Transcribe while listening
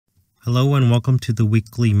Hello and welcome to the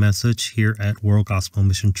weekly message here at World Gospel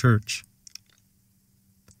Mission Church.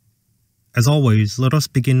 As always, let us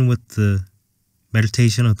begin with the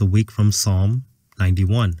meditation of the week from Psalm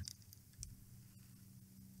 91.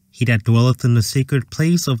 He that dwelleth in the secret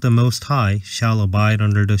place of the Most High shall abide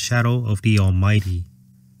under the shadow of the Almighty.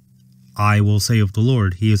 I will say of the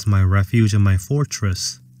Lord, He is my refuge and my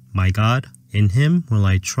fortress. My God, in Him will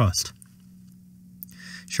I trust.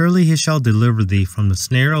 Surely He shall deliver thee from the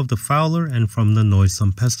snare of the fowler and from the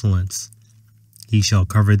noisome pestilence. He shall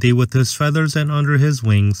cover thee with His feathers, and under His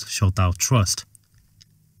wings shalt thou trust.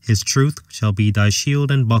 His truth shall be thy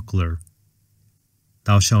shield and buckler.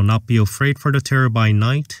 Thou shalt not be afraid for the terror by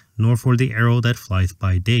night, nor for the arrow that flieth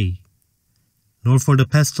by day, nor for the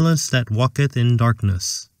pestilence that walketh in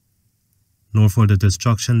darkness, nor for the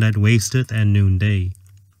destruction that wasteth at noonday.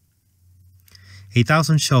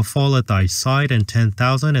 1,000 shall fall at thy side, and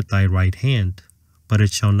 10,000 at thy right hand, but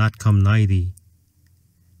it shall not come nigh thee.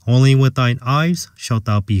 Only with thine eyes shalt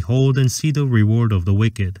thou behold and see the reward of the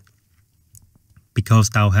wicked. Because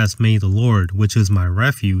thou hast made the Lord, which is my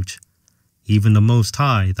refuge, even the Most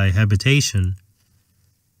High, thy habitation,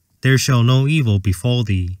 there shall no evil befall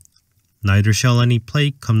thee, neither shall any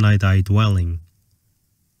plague come nigh thy dwelling.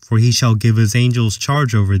 For He shall give His angels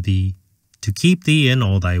charge over thee, to keep thee in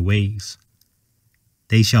all thy ways.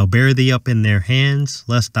 They shall bear thee up in their hands,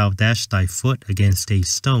 lest thou dash thy foot against a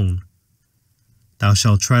stone. Thou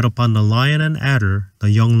shalt tread upon the lion and adder, the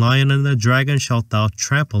young lion and the dragon shalt thou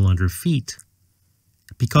trample under feet.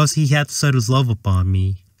 Because he hath set his love upon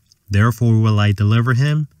me, therefore will I deliver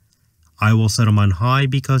him. I will set him on high,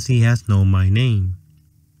 because he hath known my name.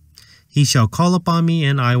 He shall call upon me,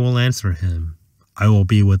 and I will answer him. I will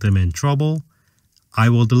be with him in trouble. I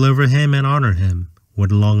will deliver him and honor him.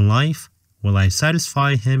 With long life will I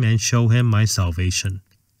satisfy him and show him my salvation.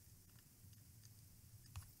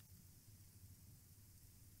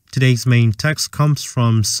 Today's main text comes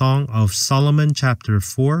from Song of Solomon chapter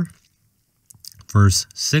 4, verse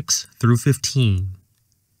 6 through 15.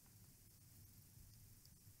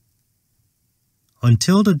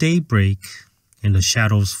 Until the day break and the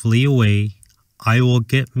shadows flee away, I will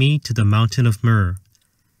get me to the mountain of myrrh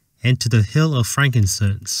and to the hill of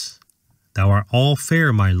frankincense. Thou art all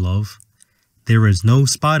fair, my love. There is no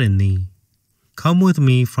spot in thee. Come with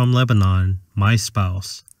me from Lebanon, my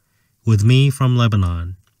spouse, with me from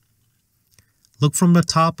Lebanon. Look from the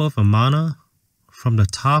top of Amana, from the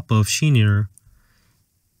top of Shinir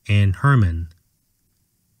and Hermon,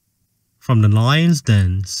 from the lions'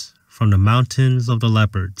 dens, from the mountains of the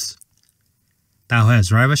leopards. Thou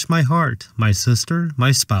hast ravished my heart, my sister,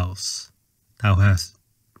 my spouse. Thou hast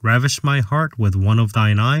ravished my heart with one of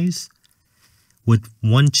thine eyes, with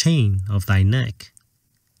one chain of thy neck.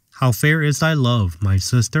 How fair is thy love, my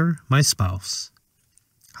sister, my spouse!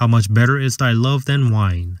 How much better is thy love than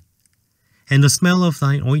wine, and the smell of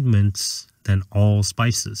thine ointments than all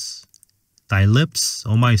spices. Thy lips,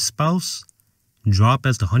 O my spouse, drop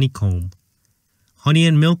as the honeycomb. Honey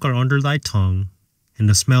and milk are under thy tongue, and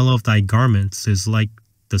the smell of thy garments is like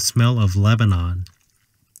the smell of Lebanon.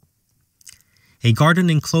 A garden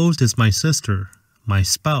enclosed is my sister, my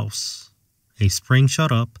spouse, a spring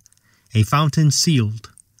shut up, a fountain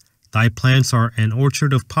sealed. Thy plants are an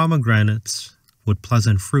orchard of pomegranates with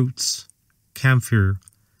pleasant fruits, camphor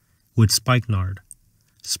with spikenard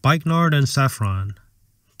and saffron,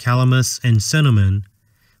 calamus and cinnamon,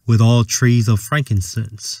 with all trees of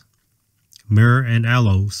frankincense, myrrh and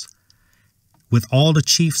aloes, with all the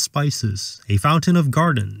chief spices, a fountain of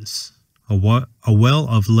gardens, a well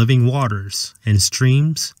of living waters, and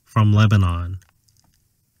streams from Lebanon.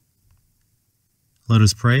 Let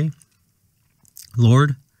us pray.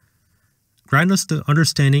 Lord, grant us the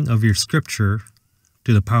understanding of your scripture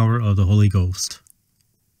through the power of the Holy Ghost.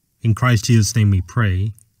 In Christ Jesus' name we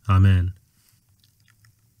pray. Amen.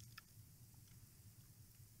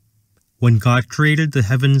 When God created the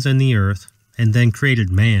heavens and the earth, and then created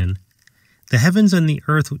man, the heavens and the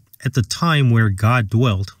earth at the time where God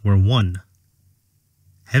dwelt were one.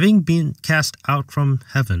 Having been cast out from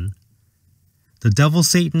heaven, the devil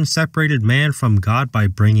Satan separated man from God by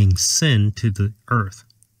bringing sin to the earth.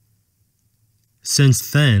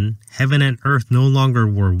 Since then, heaven and earth no longer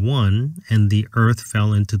were one, and the earth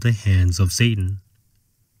fell into the hands of Satan.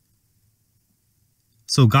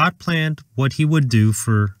 So God planned what He would do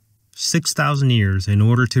for 6,000 years in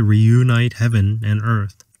order to reunite heaven and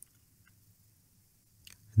earth.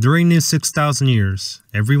 During these 6,000 years,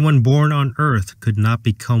 everyone born on earth could not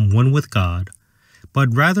become one with God,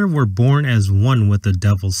 but rather were born as one with the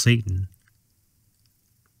devil Satan.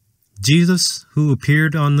 Jesus, who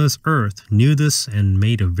appeared on this earth, knew this and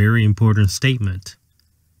made a very important statement.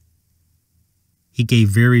 He gave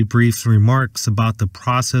very brief remarks about the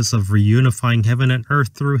process of reunifying heaven and earth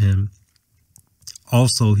through him.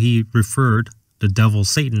 Also, he referred the devil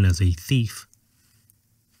Satan as a thief.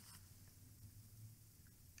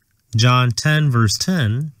 John 10 verse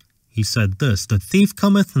 10, he said this, "The thief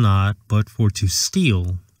cometh not, but for to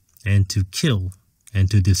steal, and to kill, and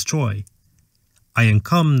to destroy. I am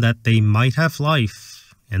come that they might have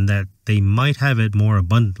life, and that they might have it more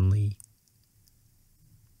abundantly."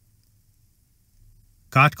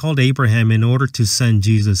 God called Abraham in order to send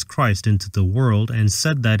Jesus Christ into the world and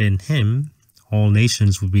said that in him all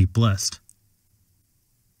nations would be blessed.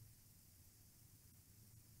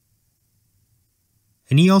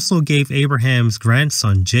 And he also gave Abraham's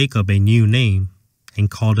grandson Jacob a new name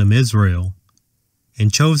and called him Israel,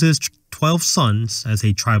 and chose his 12 sons as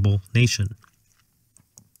a tribal nation.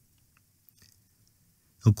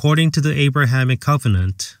 According to the Abrahamic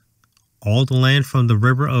covenant, all the land from the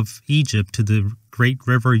river of Egypt to the great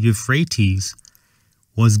river Euphrates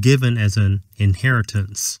was given as an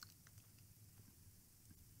inheritance.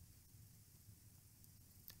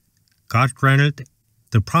 God granted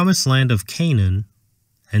the promised land of Canaan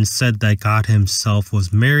and said that God himself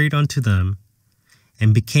was married unto them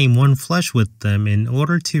and became one flesh with them in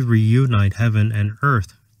order to reunite heaven and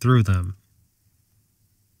earth through them.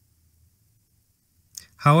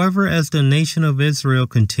 However, as the nation of Israel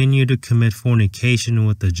continued to commit fornication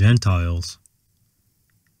with the Gentiles,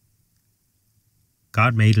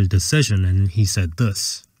 God made a decision, and he said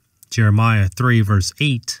this, Jeremiah 3 verse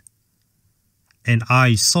 8, "And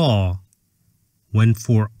I saw, when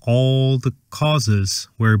for all the causes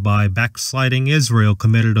whereby backsliding Israel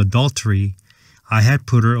committed adultery, I had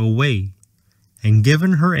put her away, and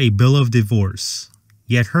given her a bill of divorce.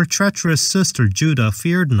 Yet her treacherous sister Judah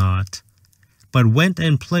feared not, but went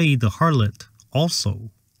and played the harlot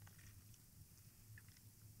also."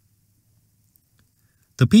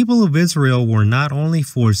 The people of Israel were not only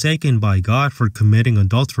forsaken by God for committing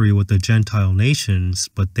adultery with the Gentile nations,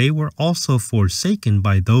 but they were also forsaken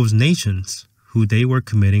by those nations who they were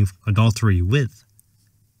committing adultery with.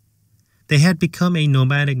 They had become a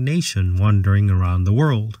nomadic nation wandering around the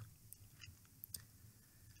world.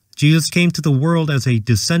 Jesus came to the world as a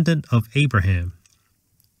descendant of Abraham,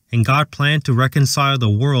 and God planned to reconcile the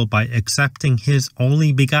world by accepting his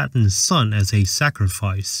only begotten Son as a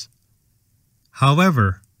sacrifice.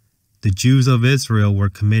 However, the Jews of Israel were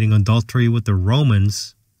committing adultery with the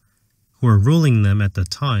Romans, who were ruling them at the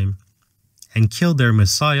time, and killed their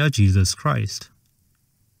Messiah, Jesus Christ.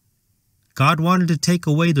 God wanted to take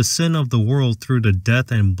away the sin of the world through the death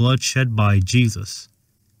and blood shed by Jesus,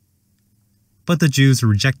 but the Jews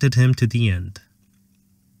rejected him to the end.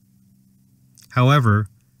 However,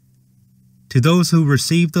 to those who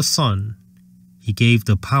received the Son, he gave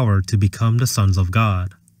the power to become the sons of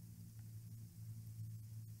God.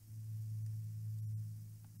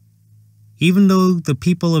 Even though the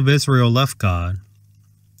people of Israel left God,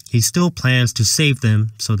 he still plans to save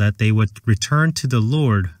them so that they would return to the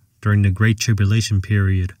Lord during the Great Tribulation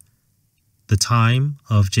period, the time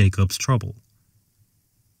of Jacob's trouble.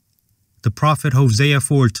 The prophet Hosea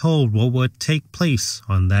foretold what would take place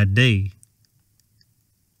on that day.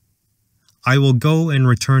 "I will go and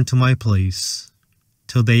return to my place,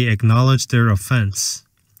 till they acknowledge their offense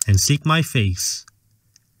and seek my face.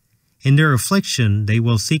 In their affliction they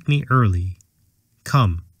will seek me early.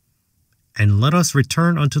 Come, and let us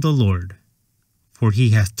return unto the Lord. For he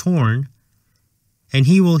hath torn, and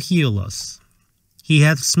he will heal us. He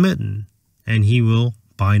hath smitten, and he will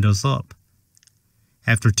bind us up.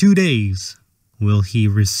 After 2 days will he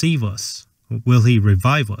revive us.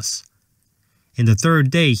 In the 3rd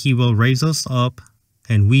day he will raise us up,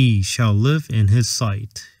 and we shall live in his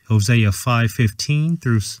sight." Hosea 5:15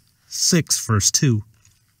 through 6 verse 2.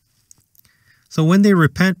 So when they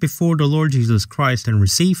repent before the Lord Jesus Christ and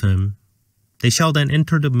receive him, they shall then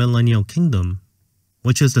enter the millennial kingdom,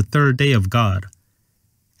 which is the 3rd day of God,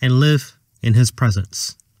 and live in his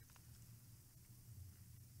presence.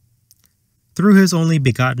 Through his only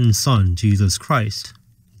begotten Son, Jesus Christ,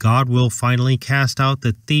 God will finally cast out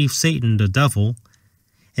the thief Satan, the devil,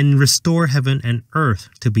 and restore heaven and earth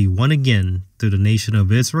to be one again through the nation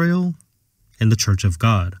of Israel and the Church of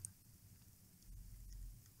God.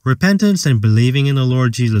 Repentance and believing in the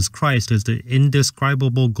Lord Jesus Christ is the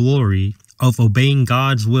indescribable glory of obeying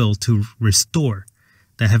God's will to restore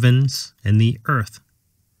the heavens and the earth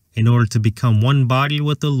in order to become one body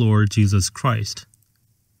with the Lord Jesus Christ.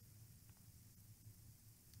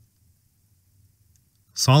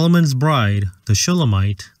 Solomon's bride, the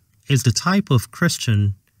Shulamite, is the type of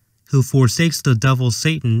Christian who forsakes the devil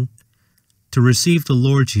Satan to receive the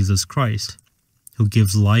Lord Jesus Christ, who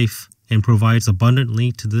gives life and provides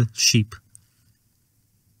abundantly to the sheep.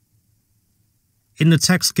 In the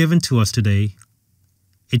text given to us today,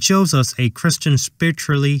 it shows us a Christian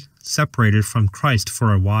spiritually separated from Christ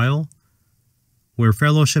for a while, where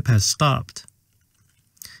fellowship has stopped,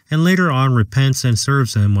 and later on repents and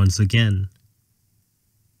serves him once again.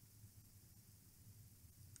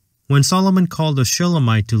 When Solomon called the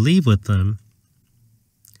Shulamite to leave with them,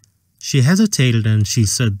 she hesitated, and she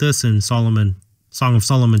said this in Song of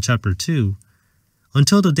Solomon chapter 2,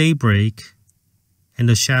 "Until the day break and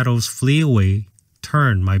the shadows flee away,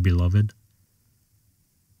 turn, my beloved."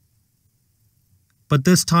 But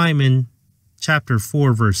this time in chapter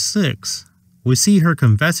 4, verse 6, we see her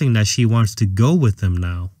confessing that she wants to go with them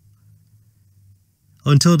now.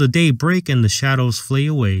 "Until the day break and the shadows flee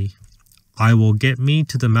away, I will get me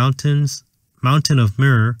to the mountain of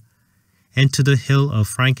myrrh, and to the hill of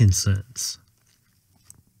frankincense."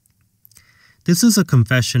 This is a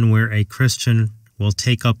confession where a Christian will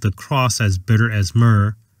take up the cross as bitter as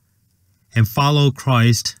myrrh and follow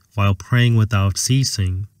Christ while praying without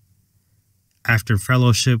ceasing, after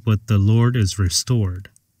fellowship with the Lord is restored.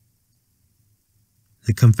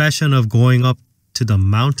 The confession of going up to the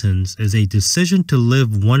mountains is a decision to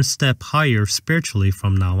live one step higher spiritually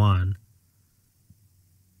from now on.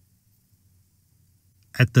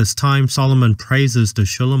 At this time, Solomon praises the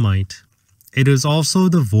Shulamite. It is also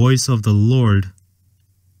the voice of the Lord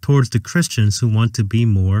towards the Christians who want to be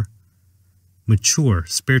more mature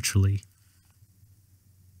spiritually.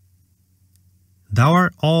 "Thou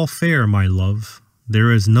art all fair, my love,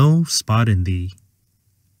 there is no spot in thee."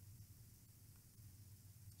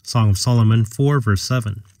 Song of Solomon 4, verse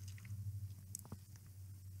 7.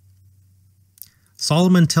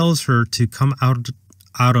 Solomon tells her to come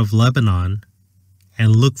out of Lebanon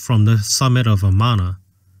and look from the summit of Amana,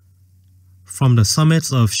 from the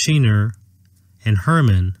summits of Shinar and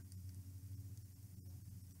Hermon,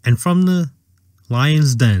 and from the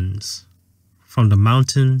lions' dens, from the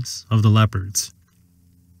mountains of the leopards.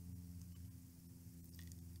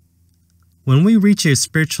 When we reach a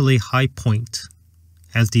spiritually high point,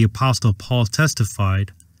 as the Apostle Paul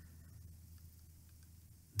testified,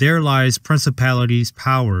 there lies principalities,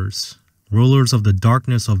 powers, rulers of the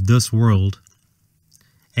darkness of this world,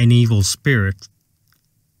 and evil spirits.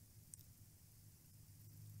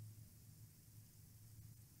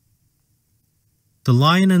 The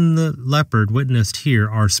lion and the leopard witnessed here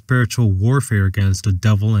are spiritual warfare against the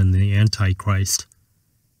devil and the Antichrist.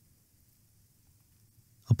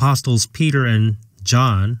 Apostles Peter and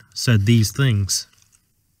John said these things: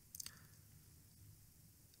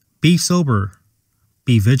 "Be sober,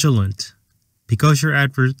 be vigilant, because your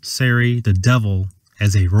adversary the devil,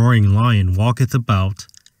 as a roaring lion, walketh about,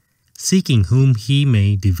 seeking whom he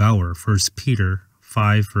may devour." 1 Peter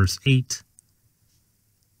 5, verse 8.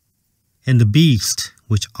 "And the beast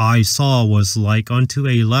which I saw was like unto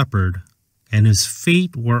a leopard, and his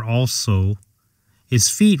feet were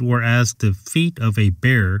as the feet of a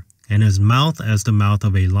bear, and his mouth as the mouth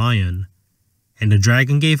of a lion. And the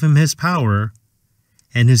dragon gave him his power,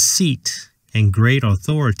 and his seat, and great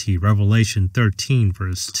authority." Revelation 13,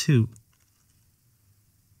 verse 2.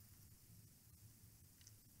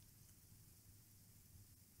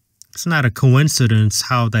 It's not a coincidence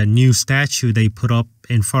how that new statue they put up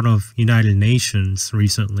in front of United Nations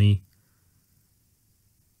recently,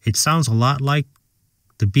 it sounds a lot like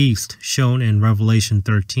the beast shown in Revelation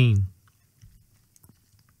 13.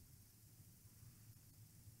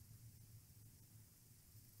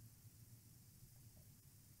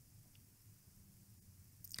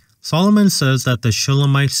 Solomon says that the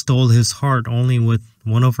Shulamite stole his heart only with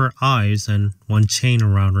one of her eyes and one chain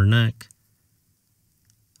around her neck.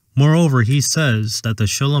 Moreover, he says that the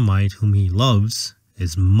Shulamite whom he loves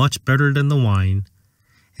is much better than the wine,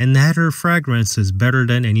 and that her fragrance is better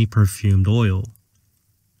than any perfumed oil.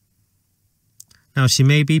 Now she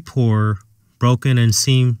may be poor, broken, and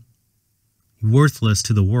seem worthless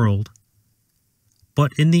to the world,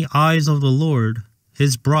 but in the eyes of the Lord,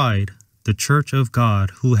 his bride, the church of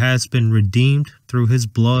God, who has been redeemed through his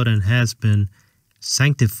blood and has been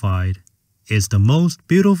sanctified, is the most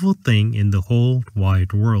beautiful thing in the whole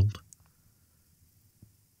wide world.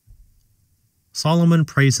 Solomon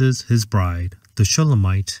praises his bride, the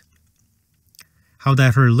Shulamite, how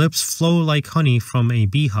that her lips flow like honey from a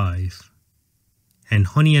beehive, and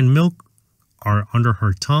honey and milk are under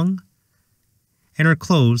her tongue, and her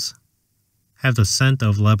clothes have the scent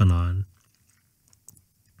of Lebanon.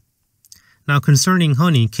 Now concerning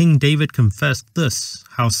honey, King David confessed this: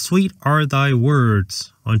 "How sweet are thy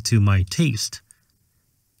words unto my taste,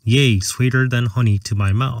 yea, sweeter than honey to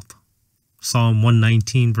my mouth." Psalm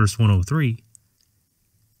 119, verse 103.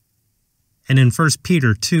 And in 1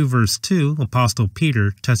 Peter 2 verse 2, Apostle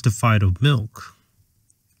Peter testified of milk.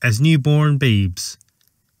 As newborn babes,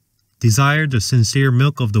 desire the sincere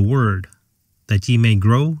milk of the word, that ye may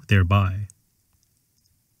grow thereby.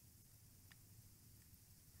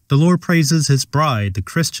 The Lord praises his bride, the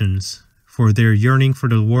Christians, for their yearning for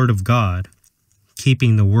the word of God,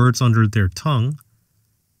 keeping the words under their tongue,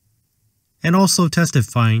 and also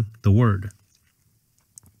testifying the word.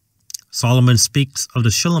 Solomon speaks of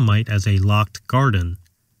the Shulamite as a locked garden,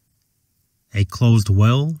 a closed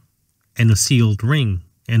well, and a sealed ring,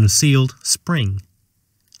 and a sealed spring.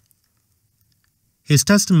 His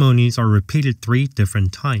testimonies are repeated 3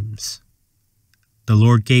 different times. The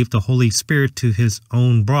Lord gave the Holy Spirit to his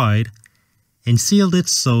own bride and sealed it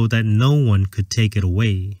so that no one could take it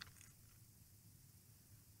away.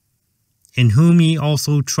 In whom ye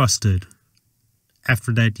also trusted,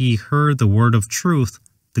 after that ye heard the word of truth,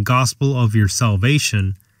 the gospel of your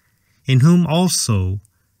salvation, in whom also,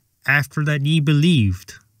 after that ye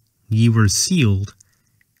believed, ye were sealed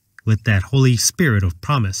with that Holy Spirit of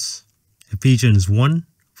promise. Ephesians 1,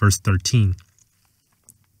 verse 13.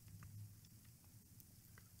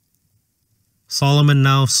 Solomon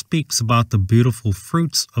now speaks about the beautiful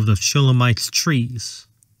fruits of the Shulamite's trees,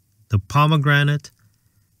 the pomegranate,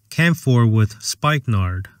 camphor with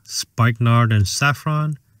spikenard and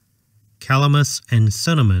saffron, calamus and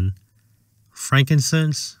cinnamon,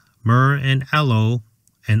 frankincense, myrrh and aloe,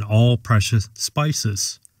 and all precious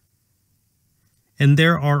spices. And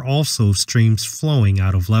there are also streams flowing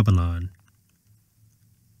out of Lebanon.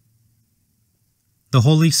 The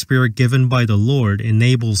Holy Spirit given by the Lord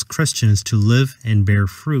enables Christians to live and bear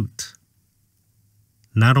fruit.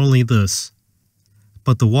 Not only this,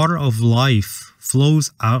 but the water of life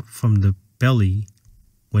flows out from the belly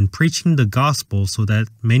when preaching the gospel so that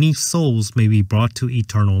many souls may be brought to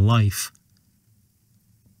eternal life.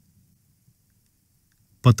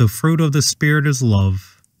 But the fruit of the Spirit is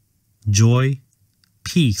love, joy,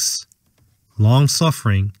 peace,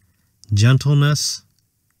 long-suffering, gentleness,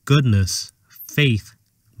 goodness, faith,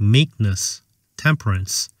 meekness,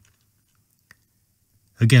 temperance.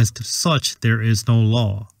 Against such there is no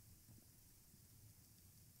law.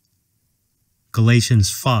 Galatians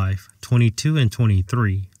 5:22 and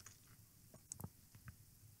 23.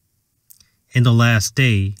 In the last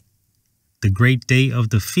day, the great day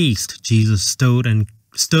of the feast, Jesus stood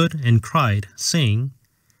and cried, saying,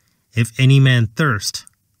 If any man thirst,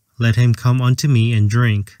 let him come unto me and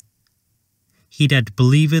drink. He that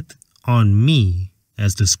believeth on me,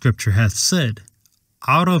 as the scripture hath said,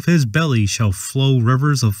 out of his belly shall flow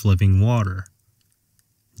rivers of living water.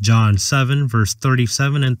 John 7, verse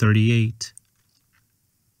 37 and 38.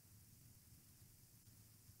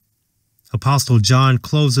 Apostle John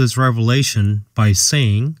closes Revelation by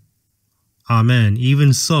saying, Amen,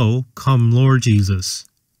 even so, come Lord Jesus.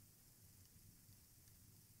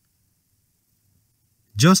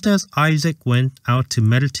 Just as Isaac went out to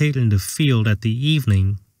meditate in the field at the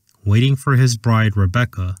evening, waiting for his bride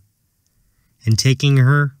Rebekah, and taking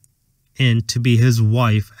her in to be his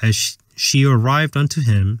wife as she arrived unto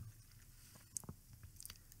him,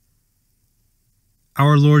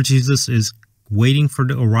 our Lord Jesus is waiting for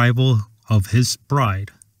the arrival of his bride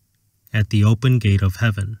at the open gate of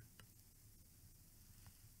heaven.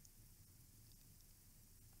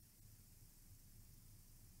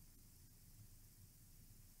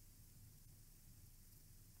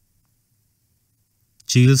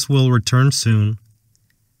 Jesus will return soon.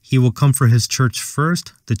 He will come for his church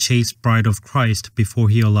first, the chaste bride of Christ, before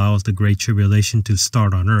he allows the great tribulation to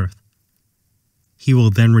start on earth. He will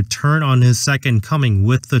then return on his second coming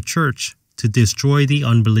with the church to destroy the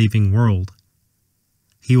unbelieving world.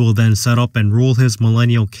 He will then set up and rule his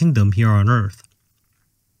millennial kingdom here on earth.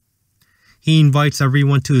 He invites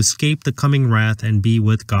everyone to escape the coming wrath and be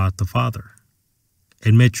with God the Father.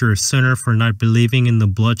 Admit you're a sinner for not believing in the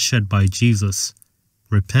blood shed by Jesus.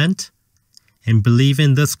 Repent and believe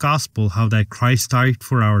in this gospel, how that Christ died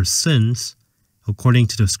for our sins according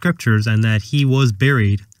to the scriptures, and that he was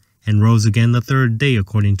buried and rose again the third day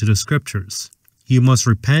according to the scriptures. You must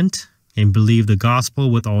repent and believe the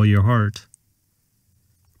gospel with all your heart.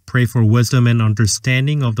 Pray for wisdom and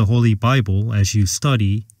understanding of the Holy Bible as you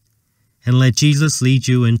study, and let Jesus lead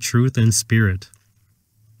you in truth and spirit.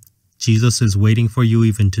 Jesus is waiting for you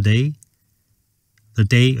even today. The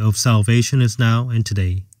day of salvation is now and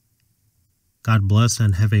today. God bless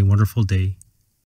and have a wonderful day.